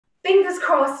fingers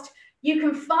crossed, you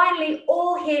can finally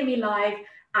all hear me live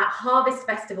at Harvest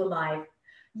Festival Live.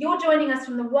 You're joining us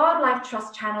from the Wildlife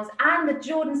Trust channels and the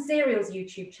Jordan Cereals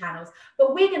YouTube channels,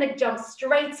 but we're going to jump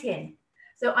straight in.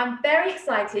 So I'm very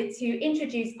excited to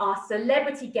introduce our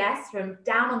celebrity guest from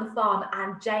Down on the Farm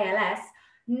and JLS,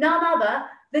 none other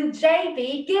than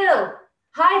JB Gill.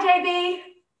 Hi, JB.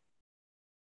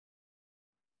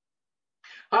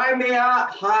 Hi, Mia.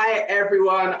 Hi,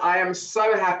 everyone. I am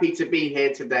so happy to be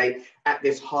here today at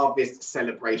this harvest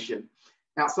celebration.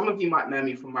 Now, some of you might know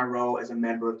me from my role as a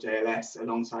member of JLS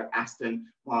alongside Aston,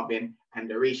 Marvin, and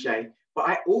Arishe, but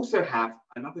I also have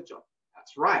another job.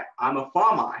 That's right, I'm a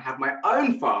farmer. I have my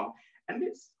own farm, and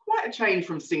it's quite a change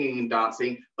from singing and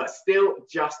dancing, but still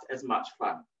just as much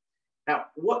fun. Now,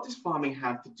 what does farming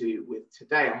have to do with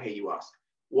today, I hear you ask?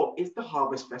 What is the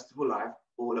Harvest Festival Live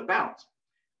all about?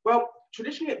 Well,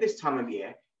 traditionally at this time of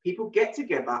year, people get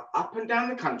together up and down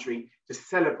the country to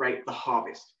celebrate the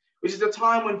harvest, which is a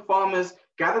time when farmers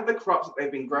gather the crops that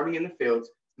they've been growing in the fields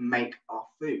to make our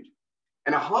food.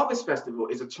 And a harvest festival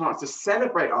is a chance to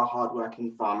celebrate our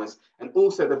hardworking farmers and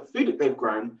also the food that they've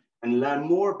grown and learn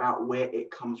more about where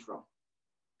it comes from.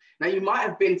 Now, you might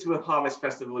have been to a harvest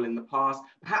festival in the past,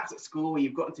 perhaps at school where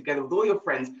you've gotten together with all your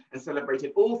friends and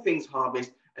celebrated all things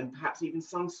harvest and perhaps even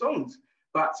sung songs.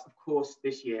 But of course,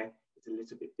 this year it's a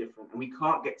little bit different and we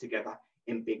can't get together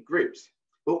in big groups.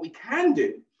 But what we can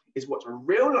do is watch a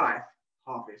real life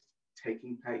harvest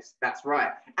taking place. That's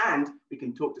right. And we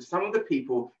can talk to some of the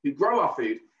people who grow our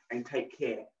food and take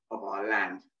care of our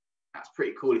land. That's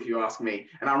pretty cool if you ask me.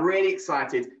 And I'm really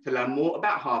excited to learn more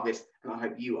about harvest, and I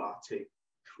hope you are too.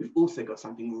 We've also got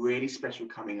something really special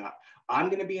coming up. I'm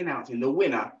going to be announcing the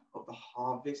winner of the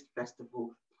Harvest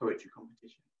Festival Poetry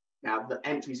Competition. Now, the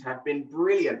entries have been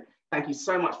brilliant. Thank you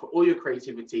so much for all your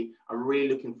creativity. I'm really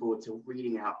looking forward to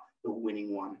reading out the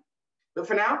winning one. But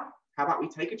for now, how about we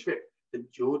take a trip to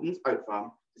Jordan's Oat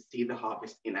Farm to see the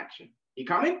harvest in action? You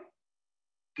coming?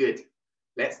 Good.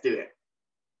 Let's do it.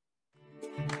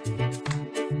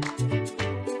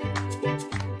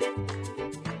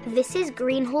 This is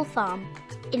Greenhall Farm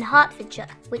in Hertfordshire,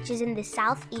 which is in the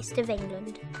southeast of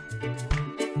England.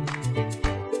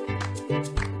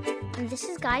 And this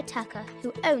is Guy Tucker,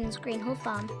 who owns Greenhall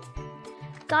Farm.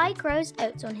 Guy grows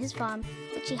oats on his farm,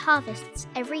 which he harvests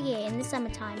every year in the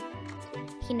summertime.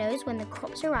 He knows when the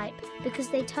crops are ripe because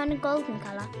they turn a golden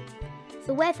colour.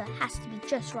 The weather has to be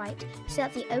just right so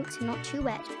that the oats are not too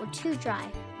wet or too dry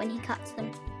when he cuts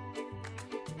them.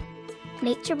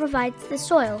 Nature provides the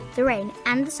soil, the rain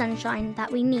and the sunshine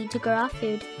that we need to grow our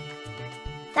food.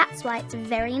 That's why it's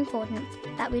very important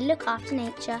that we look after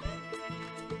nature.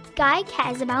 Guy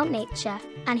cares about nature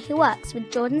and he works with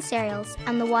Jordan Cereals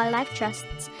and the Wildlife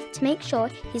Trusts to make sure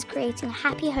he's creating a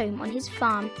happy home on his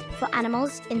farm for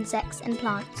animals, insects and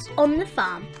plants. On the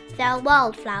farm, there are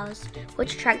wildflowers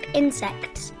which attract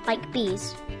insects like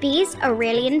bees. Bees are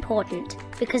really important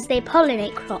because they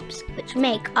pollinate crops which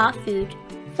make our food.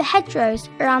 The hedgerows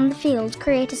around the field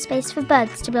create a space for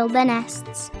birds to build their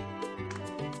nests.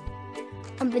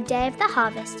 On the day of the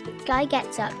harvest, Guy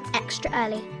gets up extra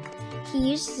early.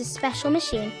 He uses a special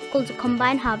machine called a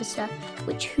combine harvester,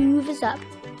 which hoovers up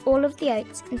all of the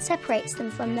oats and separates them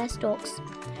from their stalks.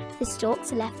 The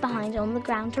stalks are left behind on the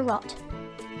ground to rot.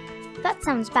 That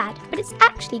sounds bad, but it's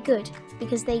actually good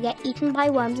because they get eaten by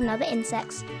worms and other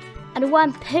insects, and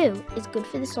worm poo is good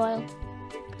for the soil.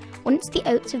 Once the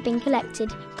oats have been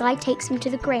collected, Guy takes them to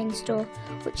the grain store,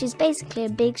 which is basically a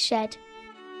big shed.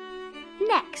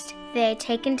 Next, they are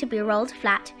taken to be rolled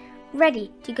flat,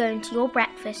 ready to go into your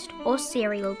breakfast or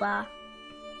cereal bar.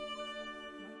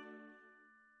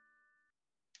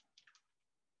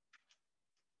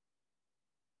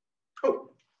 Oh,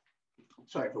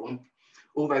 sorry everyone.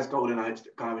 All those golden oats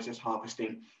that Guy was just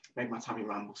harvesting made my tummy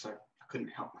rumble, so I couldn't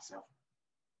help myself.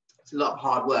 It's a lot of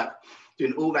hard work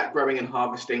doing all that growing and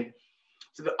harvesting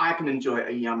so that I can enjoy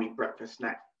a yummy breakfast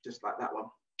snack just like that one.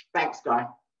 Thanks, Guy.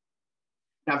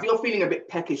 Now, if you're feeling a bit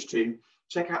peckish too,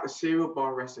 check out the cereal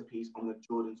bar recipes on the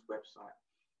Jordan's website.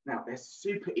 Now, they're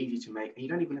super easy to make and you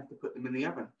don't even have to put them in the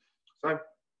oven. So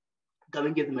go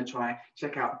and give them a try.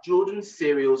 Check out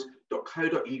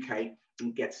jordancereals.co.uk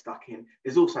and get stuck in.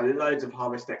 There's also loads of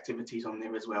harvest activities on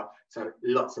there as well. So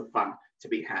lots of fun to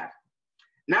be had.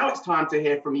 Now it's time to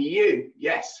hear from you.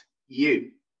 Yes,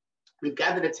 you. We've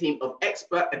gathered a team of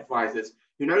expert advisors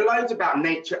who know loads about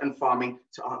nature and farming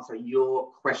to answer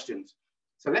your questions.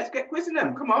 So let's get quizzing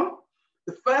them. Come on.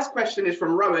 The first question is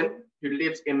from Rowan, who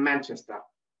lives in Manchester.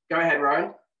 Go ahead,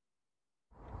 Rowan.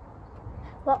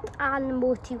 What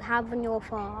animals do you have on your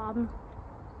farm?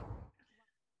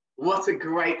 What a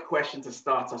great question to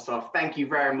start us off. Thank you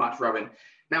very much, Rowan.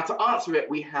 Now, to answer it,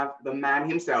 we have the man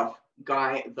himself,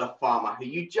 Guy the farmer, who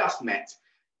you just met.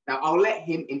 Now, I'll let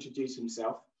him introduce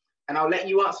himself, and I'll let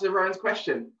you answer Rowan's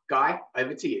question. Guy,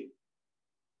 over to you.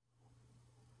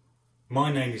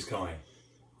 My name is Guy.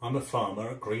 I'm a farmer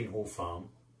at Greenhall Farm,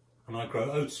 and I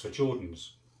grow oats for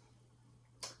Jordans.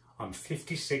 I'm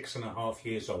 56.5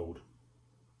 years old.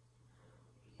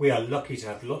 We are lucky to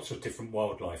have lots of different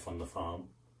wildlife on the farm,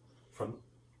 from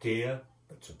deer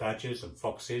to badgers and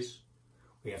foxes.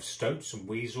 We have stoats and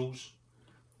weasels.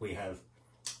 We have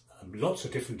lots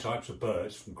of different types of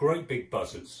birds, from great big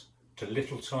buzzards to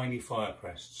little tiny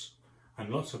firecrests, and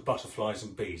lots of butterflies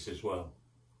and bees as well.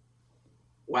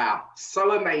 Wow,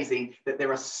 so amazing that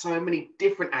there are so many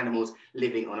different animals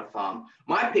living on a farm.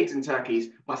 My pigs and turkeys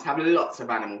must have lots of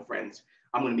animal friends.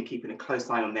 I'm going to be keeping a close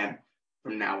eye on them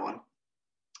from now on.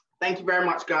 Thank you very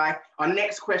much, Guy. Our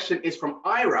next question is from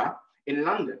Ira in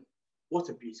London. What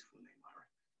a beautiful name, Ira.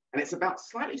 And it's about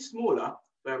slightly smaller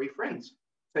furry friends.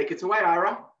 Take it away,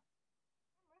 Ira.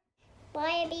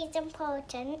 Why are bees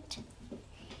important?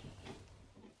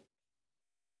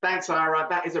 Thanks, Ira.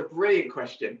 That is a brilliant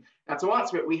question. Now, to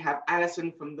answer it, we have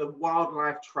Alison from the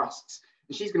Wildlife Trusts,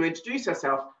 and she's going to introduce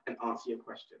herself and answer your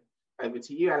question. Over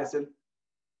to you, Alison.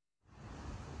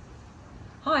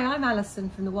 Hi, I'm Alison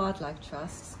from the Wildlife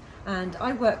Trusts, and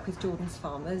I work with Jordan's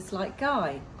farmers like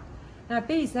Guy. Now,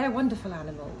 bees, they're wonderful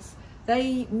animals.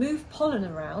 They move pollen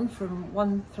around from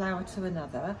one flower to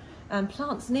another, and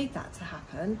plants need that to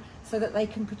happen so that they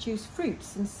can produce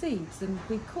fruits and seeds, and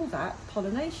we call that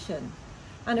pollination.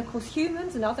 And of course,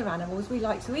 humans and other animals, we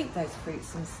like to eat those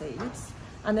fruits and seeds,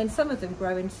 and then some of them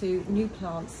grow into new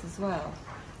plants as well.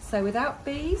 So without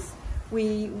bees,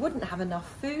 we wouldn't have enough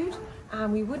food,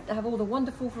 and we wouldn't have all the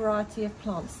wonderful variety of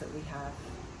plants that we have.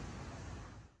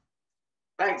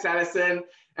 Thanks, Alison.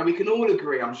 And we can all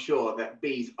agree, I'm sure, that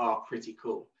bees are pretty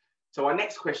cool. So our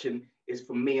next question is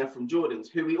from Mia from Jordan's,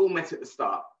 who we all met at the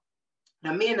start.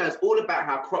 Now, Mia knows all about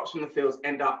how crops from the fields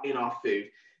end up in our food.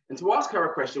 And to ask her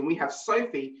a question, we have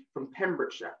Sophie from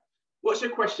Pembrokeshire. What's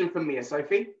your question for Mia,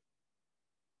 Sophie?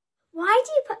 Why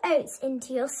do you put oats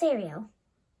into your cereal?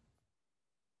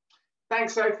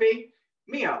 Thanks, Sophie.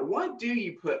 Mia, why do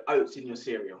you put oats in your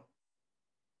cereal?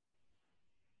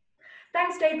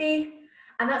 Thanks, JB.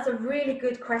 And that's a really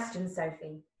good question,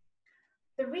 Sophie.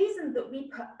 The reason that we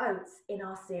put oats in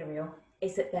our cereal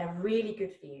is that they're really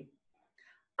good for you.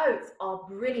 Oats are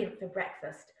brilliant for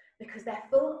breakfast because they're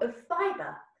full of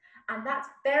fibre, and that's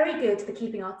very good for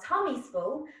keeping our tummies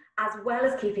full as well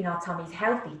as keeping our tummies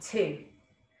healthy too.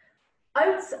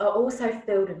 Oats are also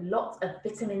filled with lots of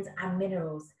vitamins and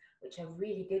minerals, which are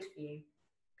really good for you.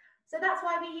 So that's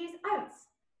why we use oats.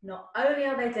 Not only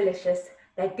are they delicious,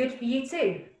 they're good for you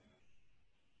too.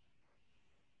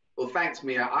 Well, thanks,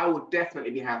 Mia. I will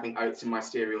definitely be having oats in my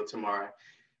cereal tomorrow.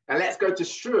 Now let's go to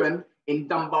Struan in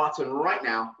Dumbarton right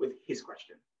now with his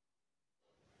question.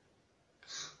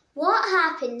 What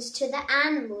happens to the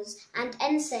animals and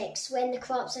insects when the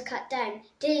crops are cut down?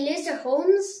 Do they lose their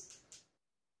homes?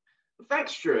 Well,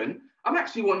 thanks, Struan. I'm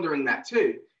actually wondering that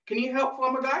too. Can you help,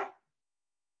 Farmer Guy?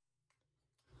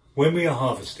 When we are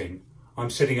harvesting, I'm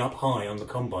sitting up high on the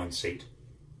combine seat.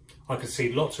 I can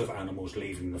see lots of animals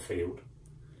leaving the field,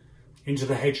 into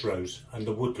the hedgerows and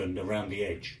the woodland around the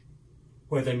edge,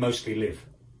 where they mostly live.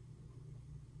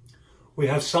 We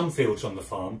have some fields on the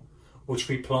farm which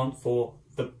we plant for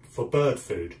bird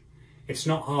food. It's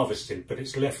not harvested, but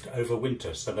it's left over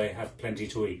winter so they have plenty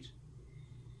to eat.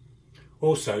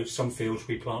 Also, some fields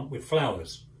we plant with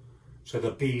flowers, so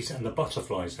the bees and the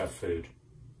butterflies have food.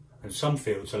 And some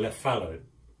fields are left fallow.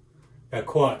 They're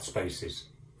quiet spaces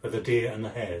for the deer and the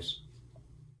hares.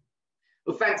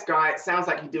 Well, thanks, Guy. It sounds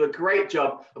like you do a great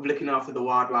job of looking after the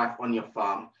wildlife on your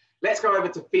farm. Let's go over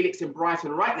to Felix in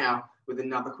Brighton right now with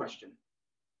another question.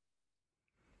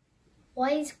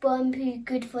 Why is worm poo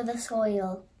good for the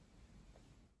soil?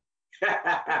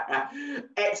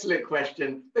 Excellent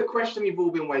question. The question you've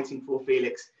all been waiting for,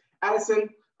 Felix. Alison,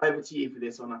 over to you for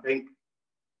this one, I think.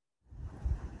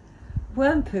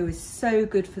 Worm poo is so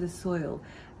good for the soil.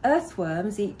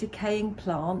 Earthworms eat decaying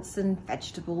plants and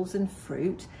vegetables and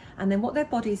fruit, and then what their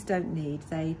bodies don't need,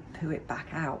 they poo it back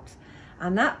out.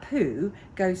 And that poo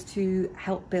goes to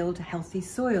help build healthy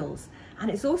soils. And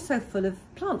it's also full of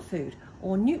plant food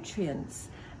or nutrients.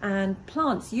 And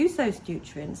plants use those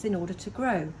nutrients in order to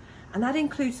grow. And that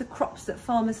includes the crops that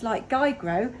farmers like Guy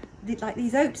grow, like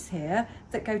these oats here,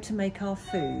 that go to make our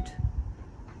food.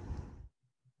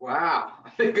 Wow, I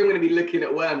think I'm going to be looking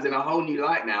at worms in a whole new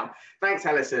light now. Thanks,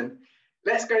 Alison.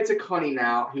 Let's go to Connie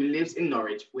now, who lives in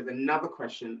Norwich, with another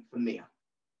question for Mia.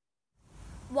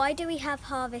 Why do we have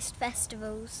harvest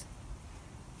festivals?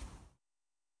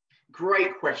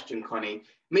 Great question, Connie.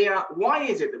 Mia, why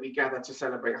is it that we gather to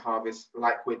celebrate harvest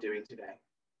like we're doing today?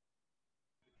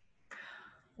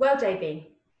 Well, JB,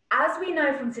 as we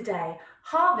know from today,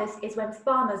 harvest is when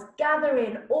farmers gather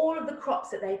in all of the crops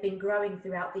that they've been growing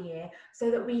throughout the year so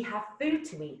that we have food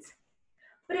to eat.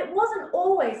 But it wasn't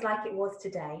always like it was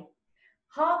today.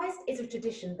 Harvest is a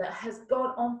tradition that has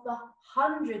gone on for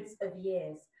hundreds of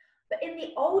years. But in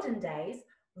the olden days,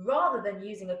 rather than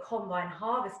using a combine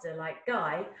harvester like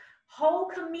Guy, whole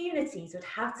communities would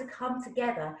have to come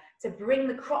together to bring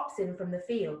the crops in from the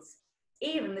fields,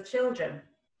 even the children.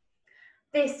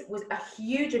 This was a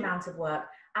huge amount of work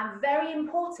and very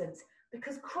important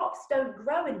because crops don't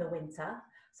grow in the winter,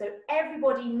 so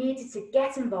everybody needed to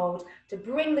get involved to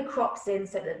bring the crops in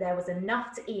so that there was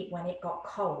enough to eat when it got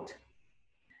cold.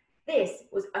 This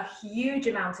was a huge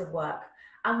amount of work,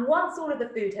 and once all of the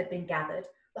food had been gathered,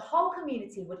 the whole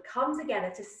community would come together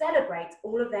to celebrate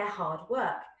all of their hard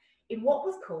work in what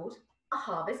was called a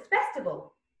harvest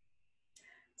festival.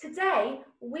 Today,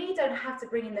 we don't have to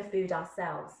bring in the food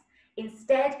ourselves.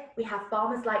 Instead, we have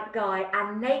farmers like Guy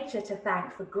and nature to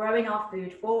thank for growing our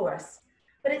food for us.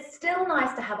 But it's still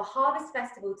nice to have a harvest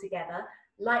festival together,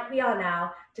 like we are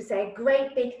now, to say a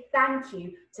great big thank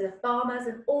you to the farmers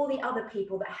and all the other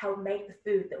people that help make the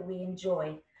food that we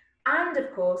enjoy. And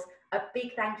of course, a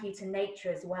big thank you to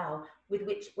nature as well,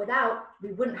 without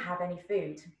we wouldn't have any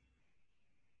food.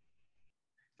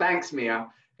 Thanks, Mia.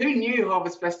 Who knew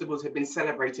harvest festivals had been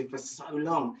celebrated for so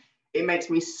long? It makes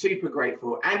me super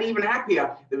grateful and even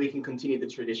happier that we can continue the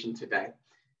tradition today.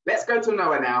 Let's go to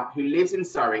Noah now, who lives in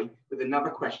Surrey, with another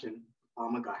question for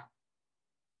Farmer Guy.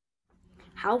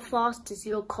 How fast does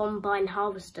your combine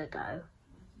harvester go?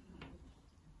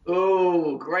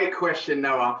 Oh, great question,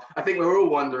 Noah. I think we're all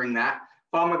wondering that.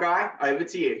 Farmer Guy, over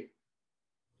to you.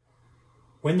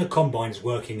 When the combine's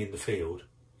working in the field,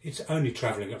 it's only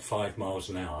travelling at 5 miles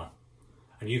an hour,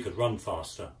 and you could run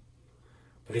faster.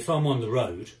 But if I'm on the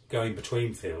road, going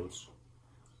between fields,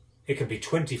 it can be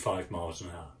 25 miles an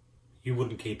hour. You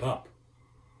wouldn't keep up.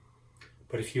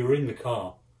 But if you were in the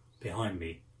car behind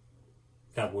me,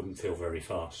 that wouldn't feel very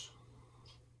fast.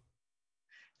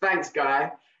 Thanks,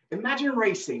 Guy. Imagine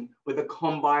racing with a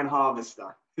combine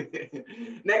harvester.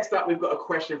 Next up, we've got a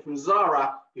question from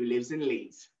Zara, who lives in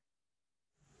Leeds.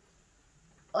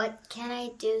 What can I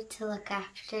do to look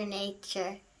after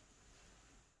nature?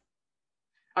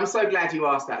 I'm so glad you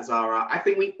asked that, Zara. I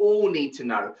think we all need to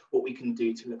know what we can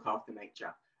do to look after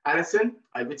nature. Alison,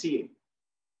 over to you.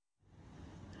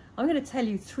 I'm going to tell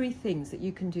you 3 things that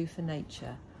you can do for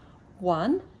nature.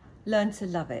 1, learn to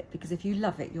love it, because if you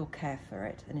love it, you'll care for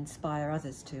it and inspire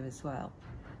others to as well.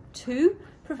 2,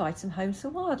 provide some homes for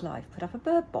wildlife. Put up a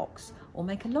bird box or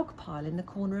make a log pile in the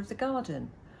corner of the garden,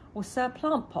 or sow a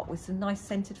plant pot with some nice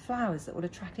scented flowers that will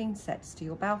attract insects to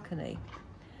your balcony.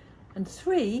 And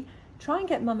 3, try and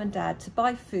get Mum and Dad to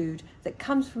buy food that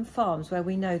comes from farms where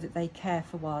we know that they care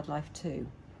for wildlife too.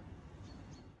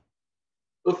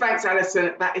 Well, thanks,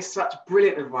 Alison. That is such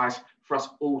brilliant advice for us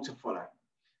all to follow.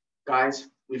 Guys,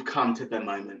 we've come to the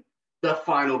moment, the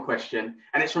final question,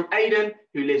 and it's from Aidan,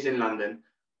 who lives in London.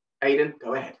 Aidan,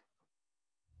 go ahead.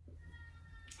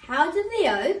 How do the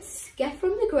oats get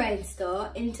from the grain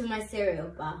store into my cereal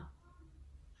bar?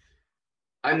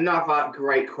 Another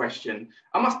great question.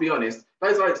 I must be honest,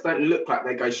 those oats don't look like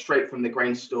they go straight from the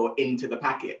grain store into the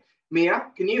packet. Mia,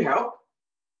 can you help?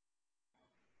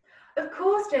 Of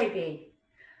course, JB.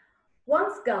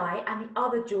 Once Guy and the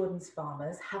other Jordan's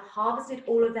farmers have harvested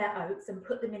all of their oats and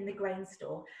put them in the grain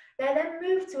store, they're then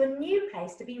moved to a new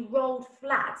place to be rolled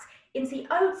flat into the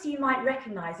oats you might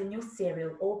recognise in your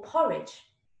cereal or porridge.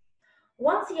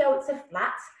 Once the oats are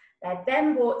flat, they're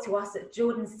then brought to us at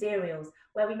Jordan's Cereals,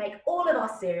 where we make all of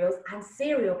our cereals and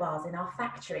cereal bars in our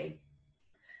factory.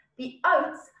 The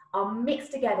oats are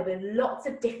mixed together with lots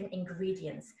of different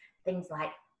ingredients, things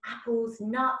like apples,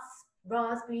 nuts,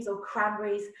 raspberries or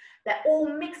cranberries. They're all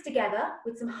mixed together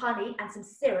with some honey and some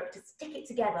syrup to stick it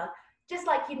together, just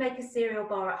like you make a cereal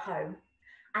bar at home.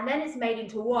 And then it's made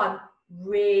into one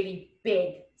really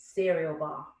big cereal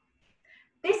bar.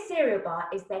 This cereal bar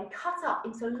is then cut up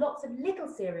into lots of little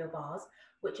cereal bars,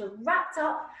 which are wrapped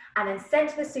up and then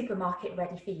sent to the supermarket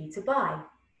ready for you to buy.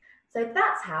 So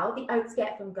that's how the oats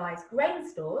get from Guy's grain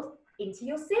stores into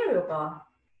your cereal bar.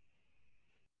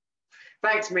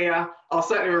 Thanks, Mia. I'll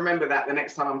certainly remember that the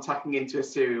next time I'm tucking into a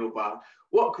cereal bar.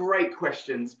 What great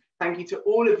questions. Thank you to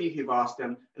all of you who've asked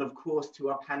them, and of course to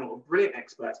our panel of brilliant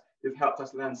experts who've helped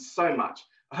us learn so much.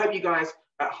 I hope you guys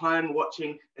at home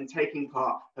watching and taking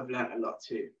part have learned a lot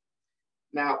too.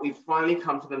 Now, we've finally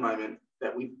come to the moment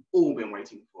that we've all been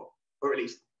waiting for, or at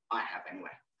least I have anyway.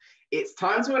 It's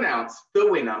time to announce the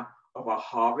winner of our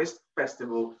Harvest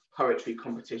Festival Poetry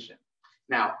Competition.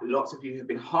 Now, lots of you have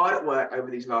been hard at work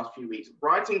over these last few weeks,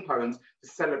 writing poems to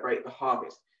celebrate the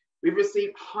harvest. We've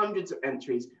received hundreds of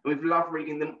entries and we've loved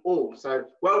reading them all. So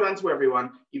well done to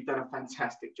everyone. You've done a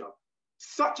fantastic job.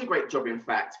 Such a great job, in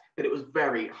fact, that it was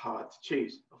very hard to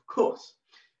choose, of course.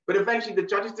 But eventually the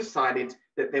judges decided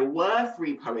that there were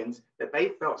 3 poems that they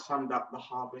felt summed up the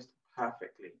harvest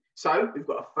perfectly. So we've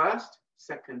got a first,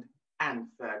 second, and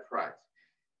third prize.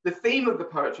 The theme of the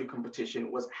poetry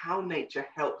competition was how nature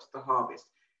helps the harvest.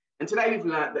 And today we've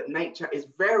learned that nature is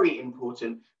very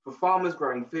important for farmers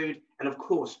growing food and of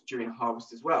course during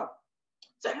harvest as well.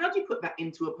 So how do you put that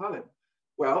into a poem?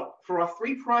 Well, for our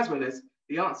 3 prize winners,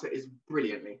 the answer is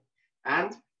brilliantly.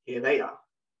 And here they are.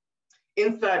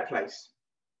 In third place,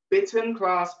 Bitten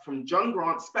class from John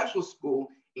Grant Special School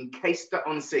in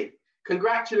Caister-on-Sea.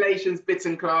 Congratulations,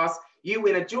 Bitten class. You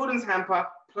win a Jordan's hamper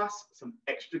plus some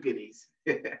extra goodies.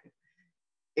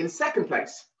 In second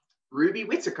place, Ruby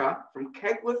Whitaker from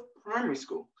Kegworth Primary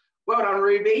School. Well done,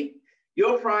 Ruby.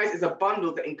 Your prize is a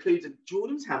bundle that includes a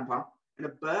Jordan's hamper and a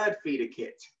bird feeder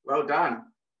kit. Well done.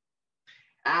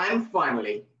 And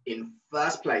finally, in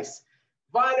first place,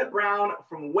 Violet Brown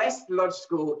from West Lodge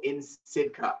School in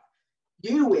Sidcup.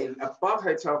 You win a Bug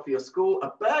Hotel for your school,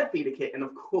 a bird feeder kit, and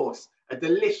of course, a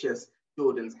delicious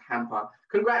Jordan's hamper.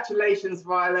 Congratulations,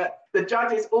 Violet. The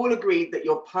judges all agreed that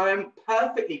your poem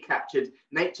perfectly captured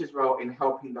nature's role in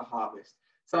helping the harvest.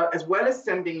 So as well as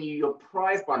sending you your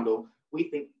prize bundle, we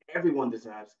think everyone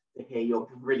deserves to hear your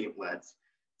brilliant words.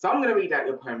 So I'm going to read out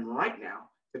your poem right now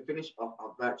to finish off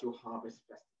our virtual harvest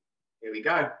festival. Here we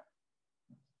go.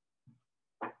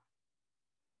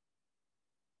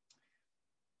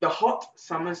 The hot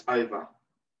summer's over,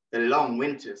 the long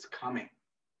winter's coming.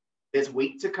 There's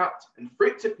wheat to cut and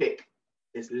fruit to pick,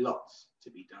 there's lots to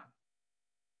be done.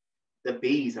 The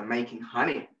bees are making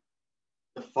honey,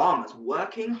 the farmer's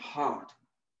working hard.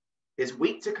 There's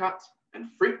wheat to cut and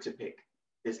fruit to pick,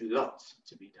 there's lots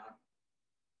to be done.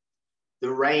 The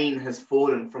rain has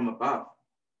fallen from above,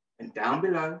 and down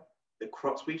below, the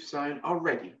crops we've sown are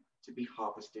ready to be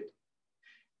harvested.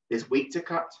 There's wheat to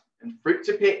cut and fruit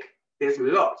to pick, there's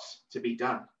lots to be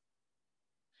done.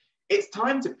 It's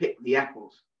time to pick the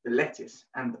apples, the lettuce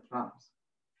and the plums,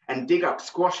 and dig up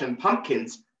squash and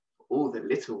pumpkins for all the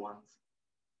little ones.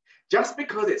 Just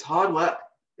because it's hard work,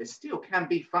 there still can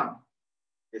be fun.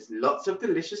 There's lots of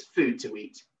delicious food to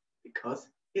eat because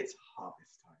it's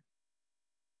harvest time.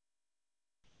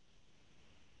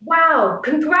 Wow,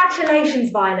 congratulations,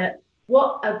 Violet.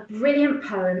 What a brilliant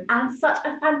poem and such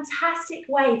a fantastic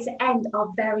way to end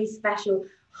our very special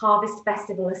Harvest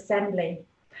Festival Assembly.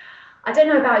 I don't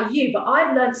know about you, but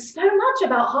I've learned so much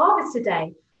about harvest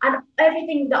today and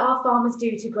everything that our farmers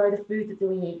do to grow the food that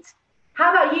we eat.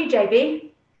 How about you,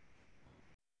 JB?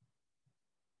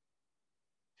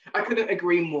 I couldn't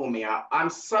agree more, Mia. I'm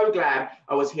so glad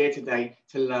I was here today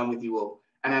to learn with you all.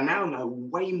 And I now know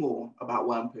way more about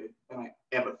worm poo than I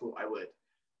ever thought I would.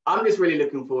 I'm just really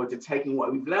looking forward to taking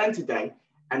what we've learned today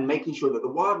and making sure that the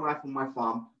wildlife on my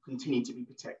farm continue to be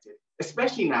protected,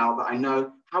 especially now that I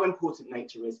know how important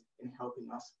nature is in helping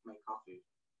us make our food.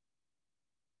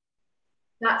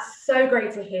 That's so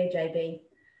great to hear, JB.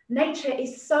 Nature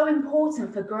is so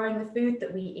important for growing the food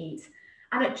that we eat.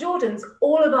 And at Jordan's,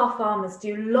 all of our farmers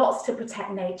do lots to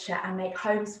protect nature and make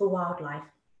homes for wildlife.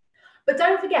 But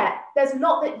don't forget, there's a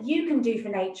lot that you can do for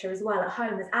nature as well at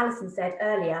home, as Alison said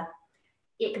earlier.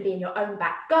 It can be in your own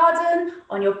back garden,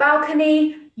 on your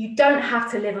balcony. You don't have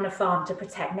to live on a farm to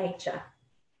protect nature.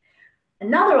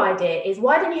 Another idea is,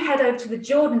 why don't you head over to the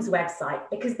Jordan's website,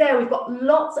 because there we've got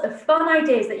lots of fun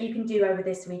ideas that you can do over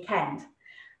this weekend.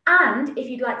 And if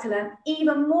you'd like to learn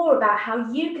even more about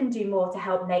how you can do more to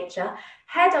help nature,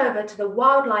 head over to the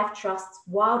Wildlife Trust's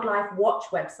Wildlife Watch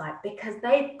website, because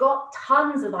they've got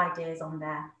tons of ideas on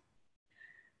there.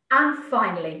 And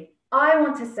finally, I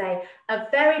want to say a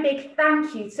very big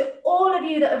thank you to all of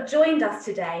you that have joined us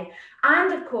today,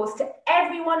 and of course to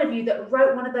every one of you that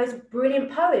wrote one of those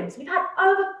brilliant poems. We've had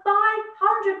over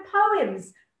 500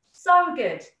 poems. So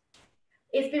good.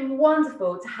 It's been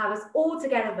wonderful to have us all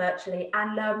together virtually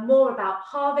and learn more about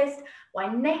harvest,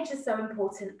 why nature's so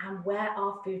important, and where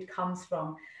our food comes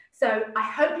from. So I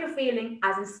hope you're feeling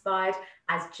as inspired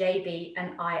as JB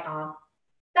and I are.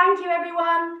 Thank you,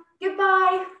 everyone.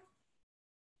 Goodbye.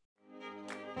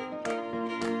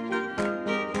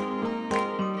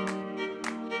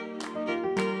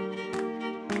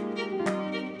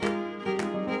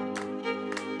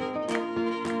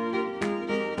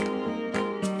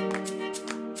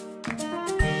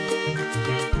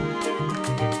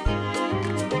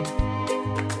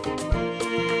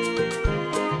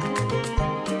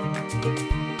 Bye.